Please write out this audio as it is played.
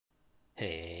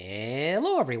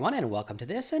Hello everyone and welcome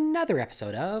to another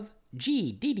episode of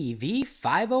GDDV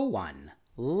 501,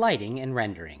 Lighting and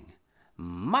Rendering.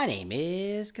 My name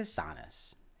is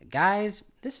Kasanas. Guys,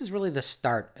 this is really the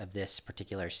start of this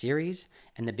particular series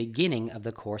and the beginning of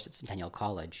the course at Centennial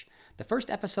College. The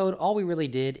first episode, all we really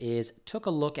did is took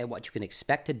a look at what you can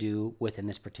expect to do within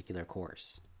this particular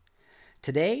course.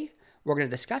 Today, we're going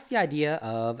to discuss the idea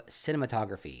of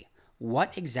cinematography.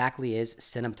 What exactly is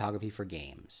cinematography for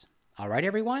games? All right,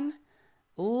 everyone,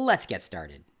 let's get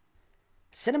started.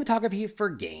 Cinematography for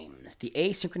games, the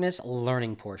asynchronous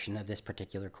learning portion of this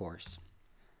particular course.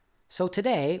 So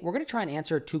today, we're going to try and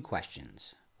answer two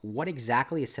questions. What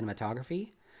exactly is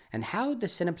cinematography, and how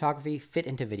does cinematography fit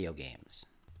into video games?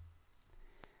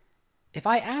 If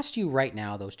I asked you right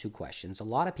now those two questions, a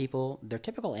lot of people, their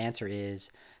typical answer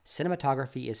is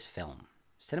cinematography is film.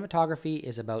 Cinematography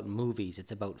is about movies,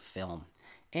 it's about film.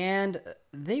 And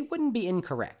they wouldn't be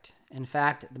incorrect. In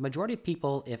fact, the majority of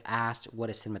people, if asked what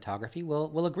is cinematography,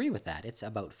 will agree with that. It's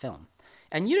about film.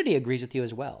 And Unity agrees with you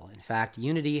as well. In fact,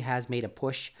 Unity has made a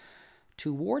push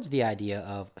towards the idea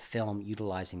of film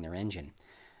utilizing their engine.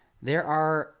 There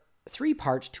are three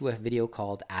parts to a video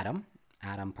called Atom.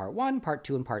 Atom Part 1, Part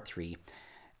 2, and Part 3.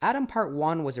 Atom Part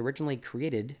 1 was originally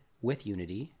created with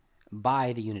Unity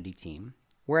by the Unity team,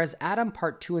 whereas Atom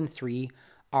Part 2 and 3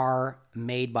 are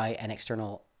made by an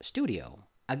external studio,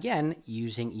 again,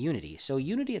 using Unity. So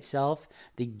Unity itself,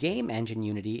 the game engine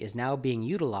Unity, is now being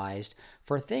utilized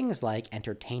for things like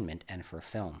entertainment and for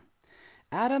film.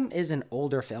 Atom is an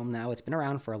older film now. It's been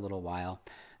around for a little while.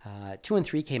 2 and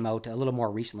 3 came out a little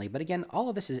more recently, but again, all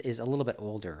of this is a little bit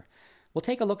older. We'll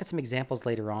take a look at some examples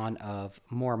later on of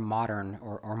more modern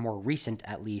or more recent,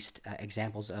 at least,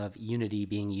 examples of Unity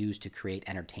being used to create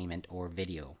entertainment or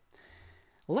video.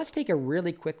 Let's take a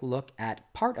really quick look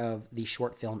at part of the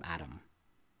short film Atom.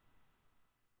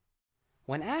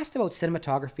 When asked about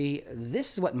cinematography,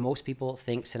 this is what most people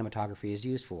think cinematography is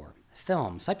used for.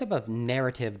 Film, some type of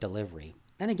narrative delivery.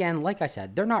 And again, like I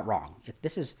said, they're not wrong.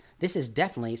 This is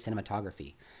definitely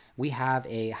cinematography. We have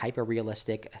a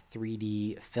hyper-realistic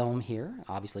 3D film here,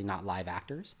 obviously not live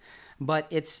actors, but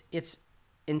its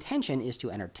intention is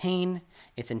to entertain,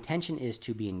 its intention is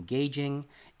to be engaging,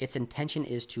 its intention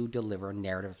is to deliver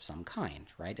narrative of some kind,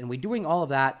 right? And we're doing all of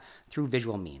that through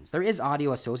visual means. There is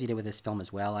audio associated with this film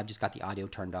as well. I've just got the audio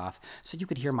turned off so you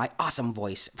could hear my awesome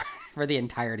voice for the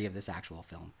entirety of this actual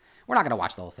film. We're not going to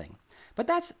watch the whole thing. But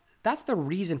that's the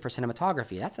reason for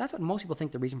cinematography. That's what most people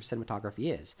think the reason for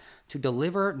cinematography is, to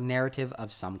deliver narrative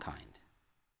of some kind.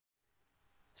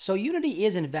 So Unity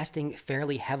is investing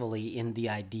fairly heavily in the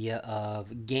idea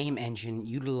of game engine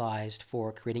utilized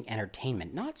for creating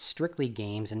entertainment, not strictly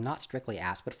games and not strictly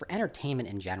apps, but for entertainment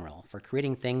in general, for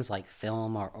creating things like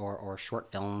film or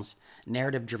short films,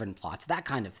 narrative-driven plots, that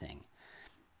kind of thing.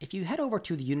 If you head over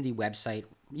to the Unity website,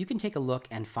 you can take a look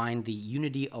and find the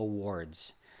Unity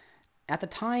Awards. At the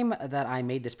time that I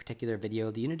made this particular video,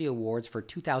 the Unity Awards for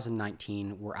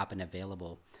 2019 were up and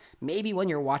available. Maybe when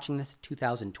you're watching this,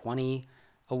 2020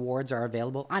 awards are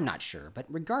available, I'm not sure. But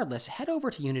regardless, head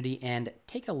over to Unity and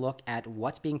take a look at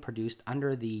what's being produced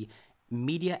under the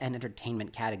media and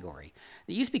entertainment category.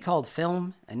 It used to be called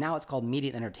film, and now it's called media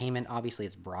and entertainment. Obviously,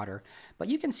 it's broader. But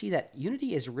you can see that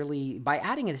Unity is really, by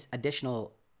adding this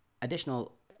additional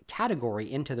category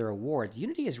into their awards,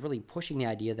 Unity is really pushing the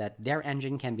idea that their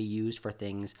engine can be used for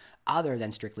things other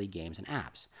than strictly games and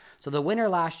apps. So the winner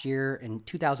last year in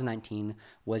 2019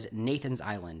 was Nathan's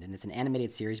Island, and it's an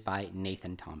animated series by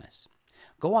Nathan Thomas.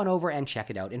 Go on over and check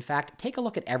it out. In fact, take a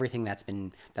look at everything that's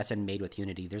been made with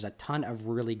Unity. There's a ton of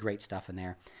really great stuff in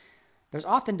there. There's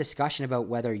often discussion about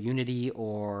whether Unity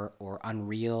or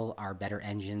Unreal are better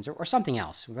engines or something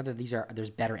else, whether there's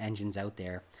better engines out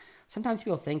there. Sometimes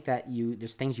people think that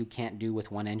there's things you can't do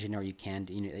with one engine or you can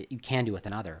do with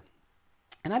another.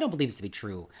 And I don't believe this to be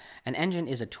true. An engine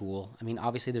is a tool. I mean,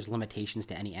 obviously there's limitations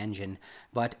to any engine,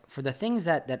 but for the things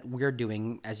that we're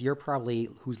doing, as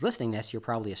who's listening to this, you're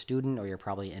probably a student or you're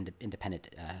probably an independent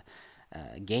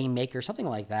game maker, something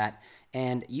like that,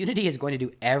 and Unity is going to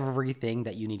do everything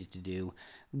that you need it to do.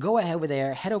 Go ahead over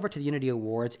there, head over to the Unity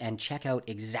Awards and check out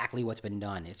exactly what's been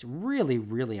done. It's really,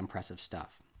 really impressive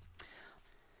stuff.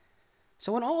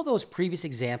 So in all those previous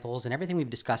examples and everything we've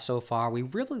discussed so far, we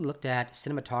really looked at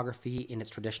cinematography in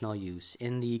its traditional use,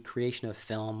 in the creation of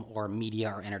film or media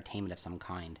or entertainment of some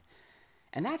kind.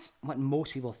 And that's what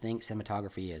most people think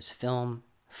cinematography is, film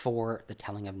for the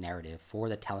telling of narrative, for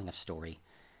the telling of story.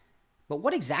 But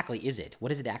what exactly is it? What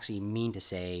does it actually mean to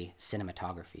say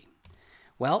cinematography?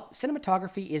 Well,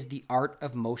 cinematography is the art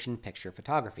of motion picture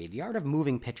photography. The art of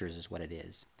moving pictures is what it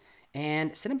is.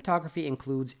 And cinematography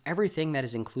includes everything that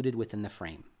is included within the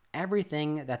frame,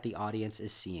 everything that the audience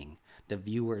is seeing, the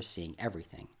viewer is seeing,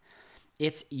 everything.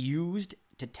 It's used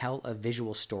to tell a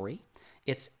visual story.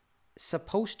 It's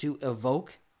supposed to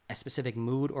evoke a specific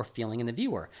mood or feeling in the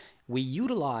viewer. We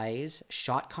utilize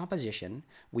shot composition,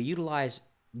 we utilize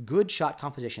good shot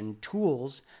composition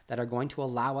tools that are going to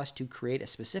allow us to create a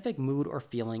specific mood or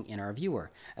feeling in our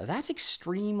viewer. That's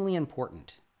extremely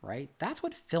important, right? That's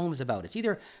what film is about. It's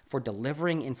either for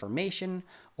delivering information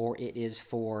or it is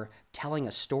for telling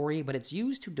a story, but it's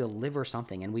used to deliver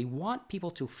something. And we want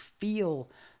people to feel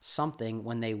something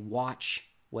when they watch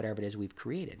whatever it is we've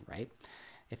created, right?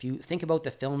 If you think about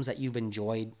the films that you've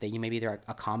enjoyed, that maybe they're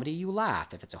a comedy, you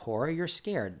laugh. If it's a horror, you're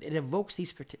scared. It evokes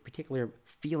these particular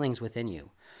feelings within you.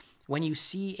 When you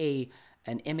see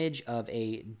an image of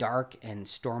a dark and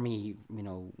stormy,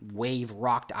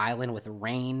 wave-rocked island with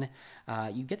rain,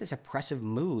 you get this oppressive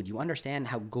mood. You understand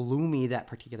how gloomy that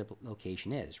particular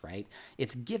location is, right?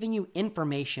 It's giving you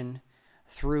information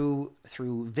through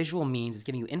visual means. It's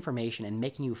giving you information and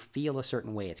making you feel a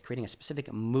certain way. It's creating a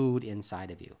specific mood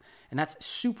inside of you. And that's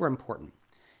super important.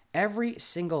 Every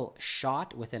single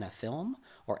shot within a film,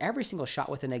 or every single shot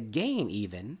within a game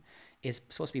even, is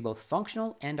supposed to be both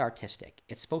functional and artistic.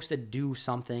 It's supposed to do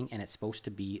something, and it's supposed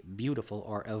to be beautiful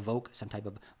or evoke some type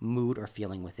of mood or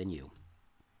feeling within you.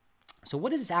 So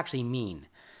what does this actually mean,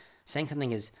 saying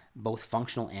something is both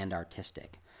functional and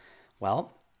artistic?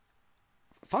 Well,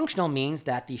 functional means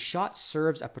that the shot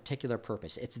serves a particular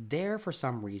purpose. It's there for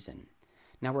some reason.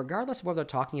 Now, regardless of whether we're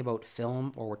talking about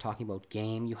film or we're talking about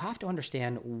game, you have to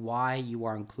understand why you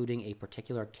are including a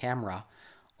particular camera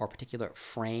or particular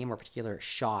frame or particular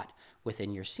shot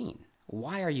within your scene.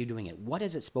 Why are you doing it? What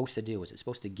is it supposed to do? Is it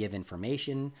supposed to give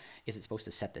information? Is it supposed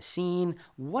to set the scene?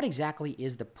 What exactly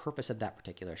is the purpose of that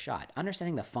particular shot?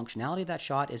 Understanding the functionality of that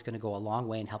shot is going to go a long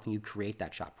way in helping you create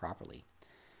that shot properly.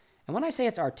 And when I say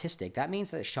it's artistic, that means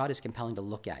that the shot is compelling to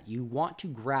look at. You want to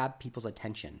grab people's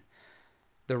attention.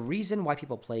 The reason why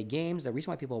people play games, the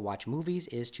reason why people watch movies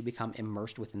is to become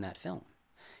immersed within that film.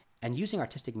 And using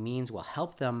artistic means will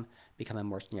help them become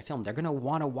immersed in your film. They're going to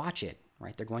want to watch it,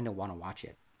 right? They're going to want to watch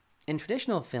it. In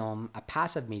traditional film, a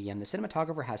passive medium, the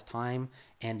cinematographer has time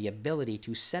and the ability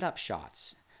to set up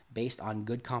shots based on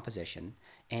good composition,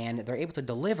 and they're able to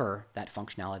deliver that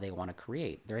functionality they want to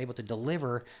create. They're able to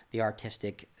deliver the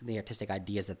artistic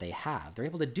ideas that they have. They're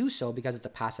able to do so because it's a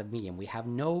passive medium. We have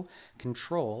no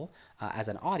control as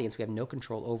an audience. We have no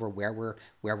control over where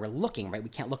we're looking, right? We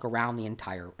can't look around the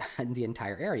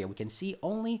entire area. We can see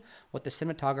only what the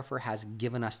cinematographer has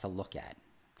given us to look at.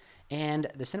 And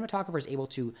the cinematographer is able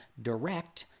to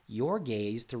direct your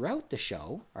gaze throughout the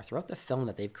show or throughout the film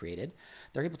that they've created.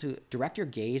 They're able to direct your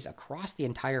gaze across the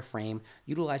entire frame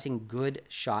utilizing good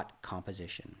shot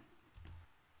composition.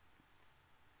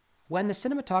 When the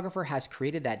cinematographer has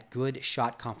created that good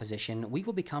shot composition, we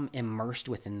will become immersed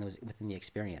within the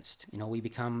experience. We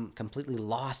become completely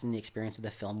lost in the experience of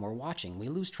the film we're watching. We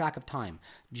lose track of time,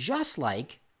 just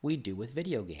like we do with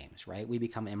video games, right? We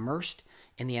become immersed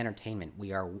in the entertainment.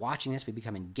 We are watching this, we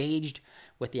become engaged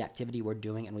with the activity we're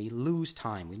doing, and we lose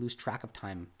time. We lose track of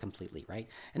time completely, right?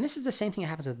 And this is the same thing that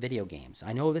happens with video games.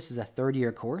 I know this is a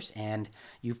third-year course, and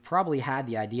you've probably had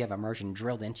the idea of immersion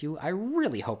drilled into you. I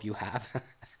really hope you have.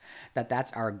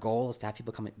 That's our goal, is to have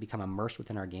people become immersed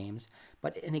within our games.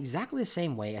 But in exactly the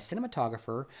same way, a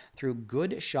cinematographer, through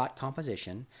good shot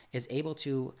composition, is able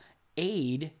to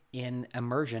aid in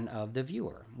immersion of the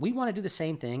viewer. We want to do the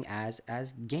same thing as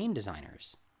game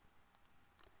designers.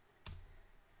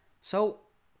 So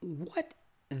what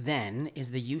then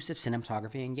is the use of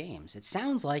cinematography in games? It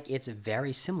sounds like it's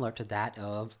very similar to that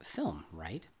of film,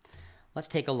 right? Let's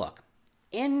take a look.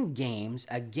 In games,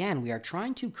 again, we are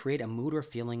trying to create a mood or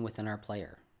feeling within our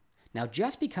player. Now,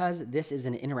 just because this is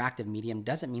an interactive medium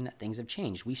doesn't mean that things have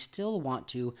changed. We still want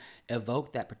to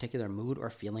evoke that particular mood or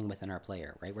feeling within our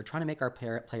player, right? We're trying to make our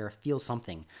player feel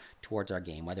something towards our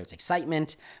game, whether it's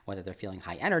excitement, whether they're feeling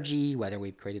high energy, whether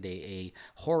we've created a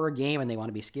horror game and they want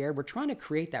to be scared. We're trying to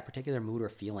create that particular mood or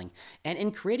feeling. And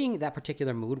in creating that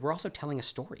particular mood, we're also telling a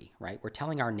story, right? We're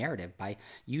telling our narrative by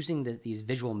using these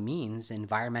visual means,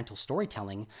 environmental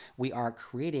storytelling. We are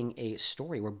creating a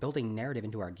story. We're building narrative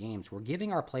into our games. We're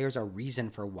giving our players a reason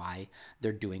for why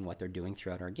they're doing what they're doing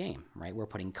throughout our game, right? We're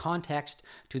putting context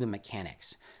to the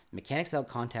mechanics. Mechanics without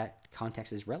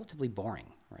context is relatively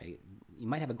boring, right? You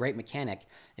might have a great mechanic.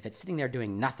 If it's sitting there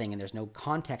doing nothing and there's no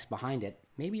context behind it,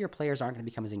 maybe your players aren't going to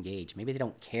become as engaged. Maybe they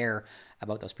don't care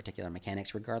about those particular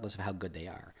mechanics, regardless of how good they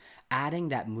are. Adding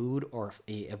that mood or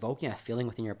evoking a feeling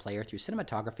within your player through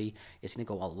cinematography is going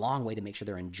to go a long way to make sure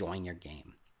they're enjoying your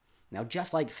game. Now,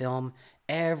 just like film,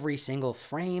 every single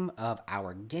frame of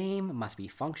our game must be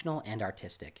functional and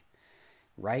artistic,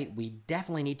 right? We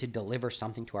definitely need to deliver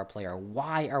something to our player.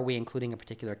 Why are we including a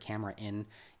particular camera in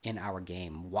our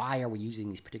game? Why are we using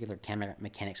these particular camera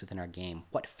mechanics within our game?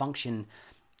 What function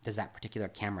does that particular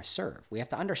camera serve? We have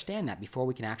to understand that before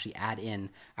we can actually add in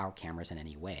our cameras in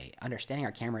any way. Understanding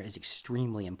our camera is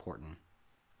extremely important.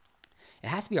 It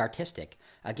has to be artistic.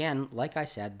 Again, like I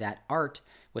said, that art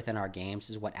within our games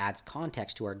is what adds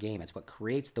context to our game. It's what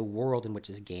creates the world in which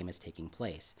this game is taking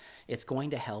place. It's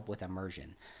going to help with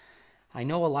immersion. I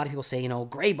know a lot of people say,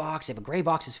 gray box, if a gray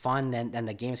box is fun, then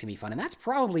the game is going to be fun. And that's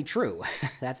probably true.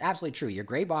 That's absolutely true. Your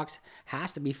gray box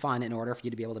has to be fun in order for you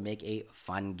to be able to make a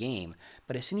fun game.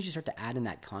 But as soon as you start to add in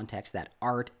that context, that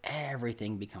art,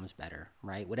 everything becomes better,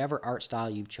 right? Whatever art style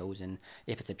you've chosen,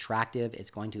 if it's attractive,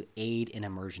 it's going to aid in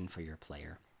immersion for your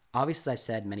player. Obviously, as I've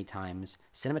said many times,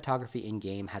 cinematography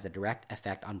in-game has a direct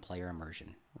effect on player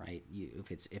immersion, right?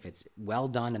 If it's well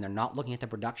done and they're not looking at the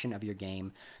production of your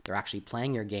game, they're actually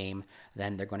playing your game,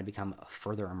 then they're going to become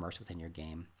further immersed within your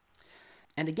game.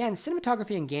 And again,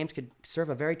 cinematography in games could serve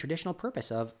a very traditional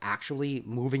purpose of actually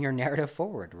moving your narrative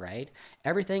forward, right?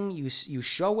 Everything you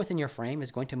show within your frame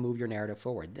is going to move your narrative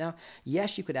forward. Now,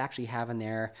 yes, you could actually have in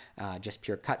there just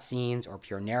pure cutscenes or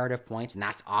pure narrative points, and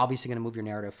that's obviously going to move your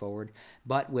narrative forward.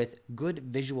 But with good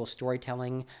visual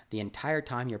storytelling, the entire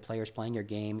time your player's playing your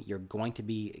game, you're going to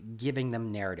be giving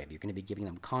them narrative. You're going to be giving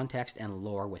them context and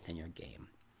lore within your game.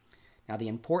 Now, the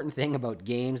important thing about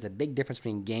games, the big difference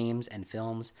between games and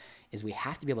films, is we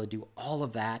have to be able to do all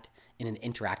of that in an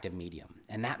interactive medium.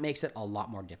 And that makes it a lot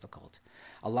more difficult.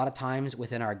 A lot of times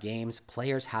within our games,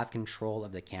 players have control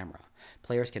of the camera.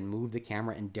 Players can move the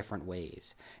camera in different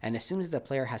ways. And as soon as the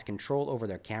player has control over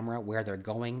their camera, where they're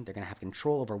going, they're going to have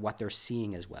control over what they're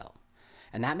seeing as well.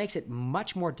 And that makes it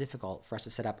much more difficult for us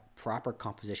to set up proper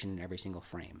composition in every single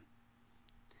frame.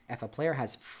 If a player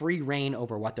has free reign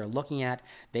over what they're looking at,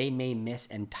 they may miss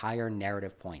entire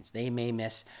narrative points. They may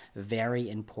miss very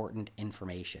important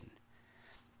information.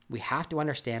 We have to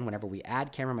understand whenever we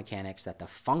add camera mechanics that the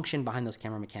function behind those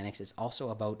camera mechanics is also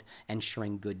about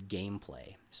ensuring good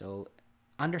gameplay. So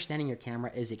understanding your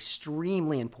camera is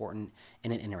extremely important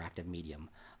in an interactive medium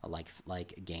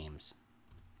like games.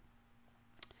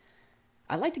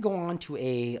 I'd like to go on to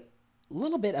a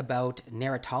little bit about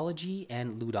narratology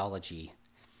and ludology.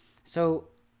 So,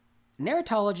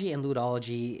 narratology and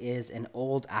ludology is an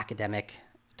old academic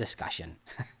discussion.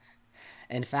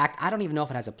 In fact, I don't even know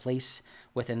if it has a place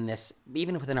within this,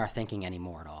 even within our thinking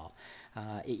anymore at all.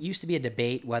 It used to be a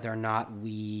debate whether or not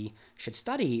we should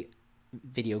study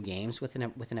video games within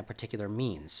a particular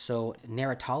means. So,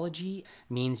 narratology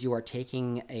means you are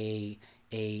taking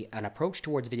an approach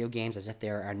towards video games as if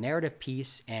they're a narrative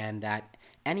piece, and that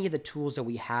any of the tools that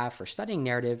we have for studying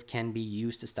narrative can be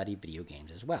used to study video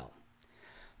games as well.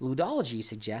 Ludology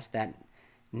suggests that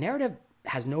narrative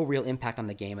has no real impact on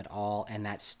the game at all, and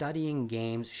that studying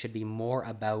games should be more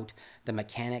about the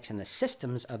mechanics and the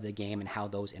systems of the game and how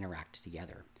those interact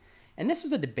together. And this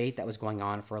was a debate that was going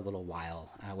on for a little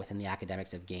while within the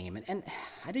academics of game. And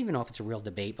I don't even know if it's a real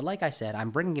debate, but like I said, I'm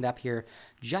bringing it up here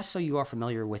just so you are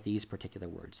familiar with these particular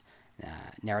words,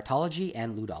 narratology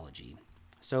and ludology.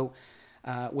 So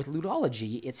with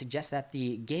ludology, it suggests that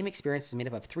the game experience is made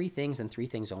up of three things and three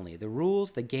things only: the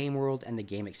rules, the game world, and the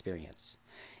game experience.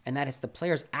 And that it's the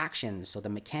player's actions, so the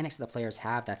mechanics that the players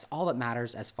have, that's all that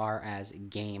matters as far as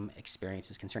game experience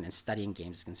is concerned and studying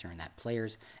games is concerned. That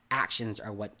players' actions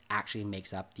are what actually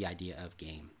makes up the idea of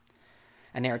game.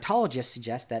 A narratologist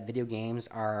suggests that video games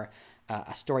are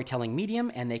a storytelling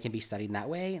medium and they can be studied in that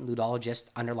way. And ludologists,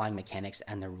 underlying mechanics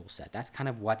and the rule set. That's kind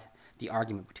of what the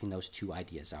argument between those two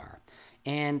ideas are.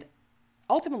 And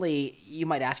ultimately, you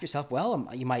might ask yourself, well,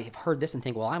 you might have heard this and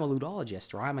think, well, I'm a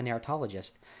ludologist or I'm a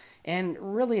narratologist. And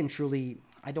really and truly,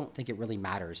 I don't think it really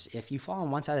matters. If you fall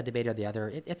on one side of the debate or the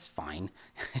other, it's fine.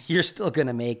 You're still going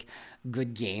to make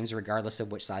good games regardless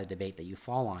of which side of the debate that you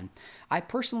fall on. I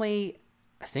personally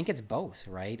think it's both,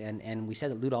 right? And we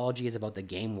said that ludology is about the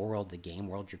game world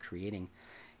you're creating.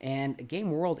 And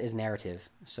game world is narrative.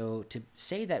 So to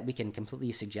say that we can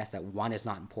completely suggest that one is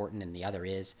not important and the other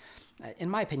is,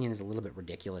 in my opinion, is a little bit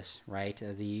ridiculous, right?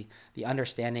 The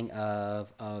understanding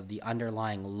of the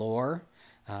underlying lore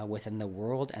within the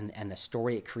world and the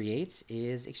story it creates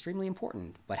is extremely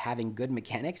important. But having good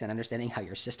mechanics and understanding how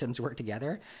your systems work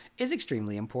together is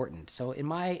extremely important. So in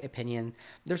my opinion,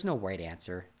 there's no right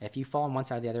answer. If you fall on one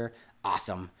side or the other,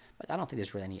 awesome. But I don't think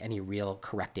there's really any real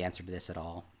correct answer to this at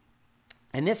all.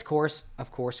 In this course,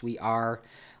 of course, we are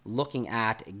looking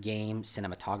at game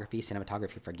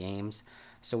cinematography for games.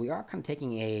 So we are kind of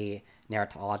taking a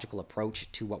narratological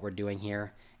approach to what we're doing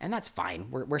here, and that's fine.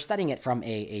 We're studying it from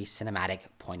a cinematic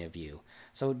point of view.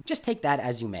 So just take that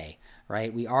as you may,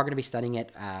 right? We are going to be studying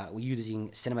it using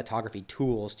cinematography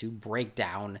tools to break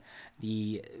down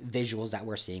the visuals that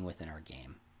we're seeing within our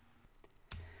game.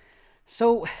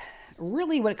 So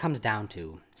really what it comes down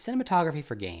to, cinematography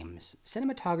for games.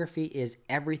 Cinematography is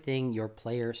everything your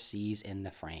player sees in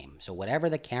the frame. So whatever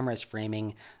the camera is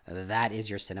framing, that is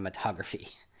your cinematography.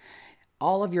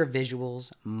 All of your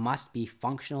visuals must be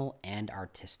functional and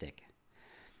artistic.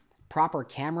 Proper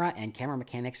camera and camera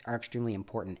mechanics are extremely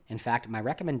important. In fact, my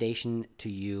recommendation to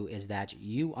you is that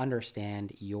you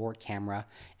understand your camera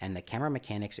and the camera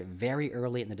mechanics very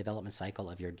early in the development cycle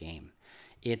of your game.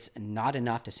 It's not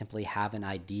enough to simply have an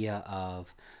idea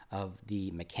of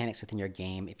the mechanics within your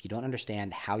game if you don't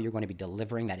understand how you're going to be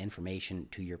delivering that information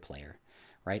to your player,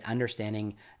 right?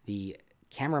 Understanding the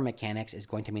camera mechanics is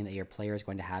going to mean that your player is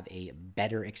going to have a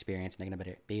better experience and they're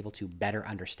going to be able to better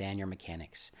understand your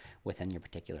mechanics within your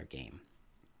particular game.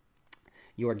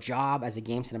 Your job as a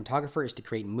game cinematographer is to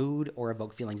create mood or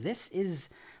evoke feelings. This is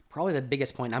probably the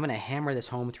biggest point. I'm going to hammer this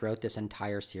home throughout this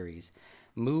entire series.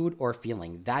 Mood or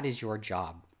feeling, that is your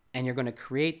job. And you're going to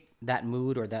create that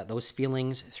mood or those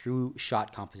feelings through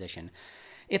shot composition.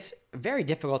 It's very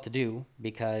difficult to do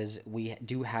because we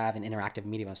do have an interactive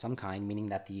medium of some kind, meaning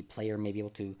that the player may be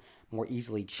able to more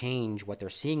easily change what they're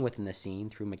seeing within the scene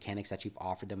through mechanics that you've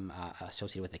offered them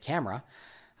associated with the camera.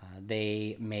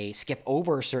 They may skip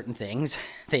over certain things.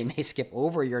 They may skip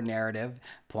over your narrative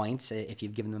points if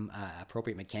you've given them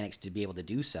appropriate mechanics to be able to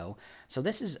do so. So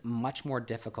this is much more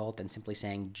difficult than simply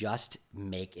saying just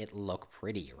make it look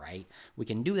pretty, right? We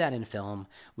can do that in film.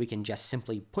 We can just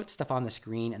simply put stuff on the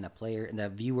screen and the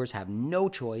viewers have no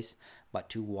choice but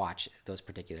to watch those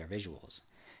particular visuals.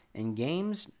 In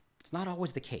games, it's not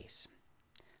always the case.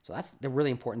 So that's the really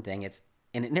important thing. It's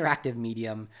in an interactive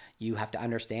medium, you have to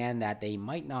understand that they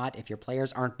might not, if your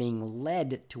players aren't being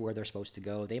led to where they're supposed to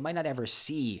go, they might not ever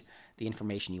see the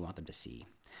information you want them to see.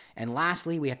 And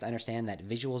lastly, we have to understand that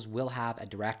visuals will have a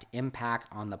direct impact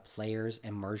on the players'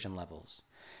 immersion levels.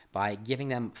 By giving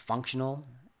them functional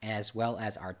as well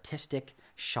as artistic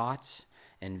shots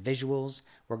and visuals,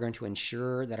 we're going to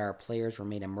ensure that our players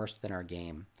remain immersed within our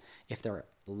game. If they're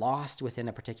lost within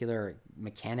a particular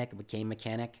game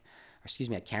mechanic,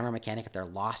 a camera mechanic, if they're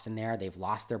lost in there, they've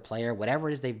lost their player, whatever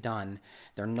it is they've done,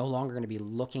 they're no longer going to be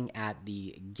looking at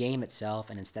the game itself,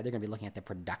 and instead they're going to be looking at the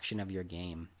production of your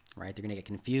game, right? They're going to get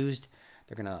confused.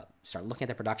 They're going to start looking at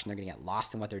the production. They're going to get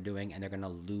lost in what they're doing, and they're going to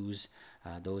lose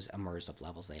those immersive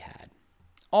levels they had.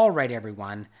 All right,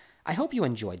 everyone. I hope you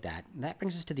enjoyed that. That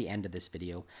brings us to the end of this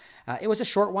video. It was a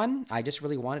short one. I just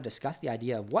really wanted to discuss the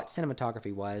idea of what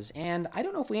cinematography was, and I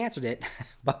don't know if we answered it,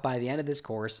 but by the end of this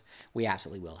course, we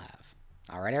absolutely will have.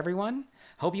 All right, everyone.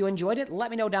 Hope you enjoyed it.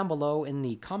 Let me know down below in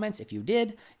the comments if you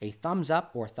did. A thumbs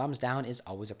up or thumbs down is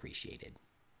always appreciated.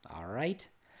 All right.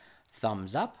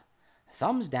 Thumbs up,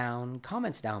 thumbs down,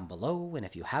 comments down below, and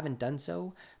if you haven't done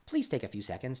so, please take a few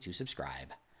seconds to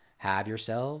subscribe. Have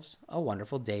yourselves a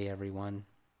wonderful day, everyone.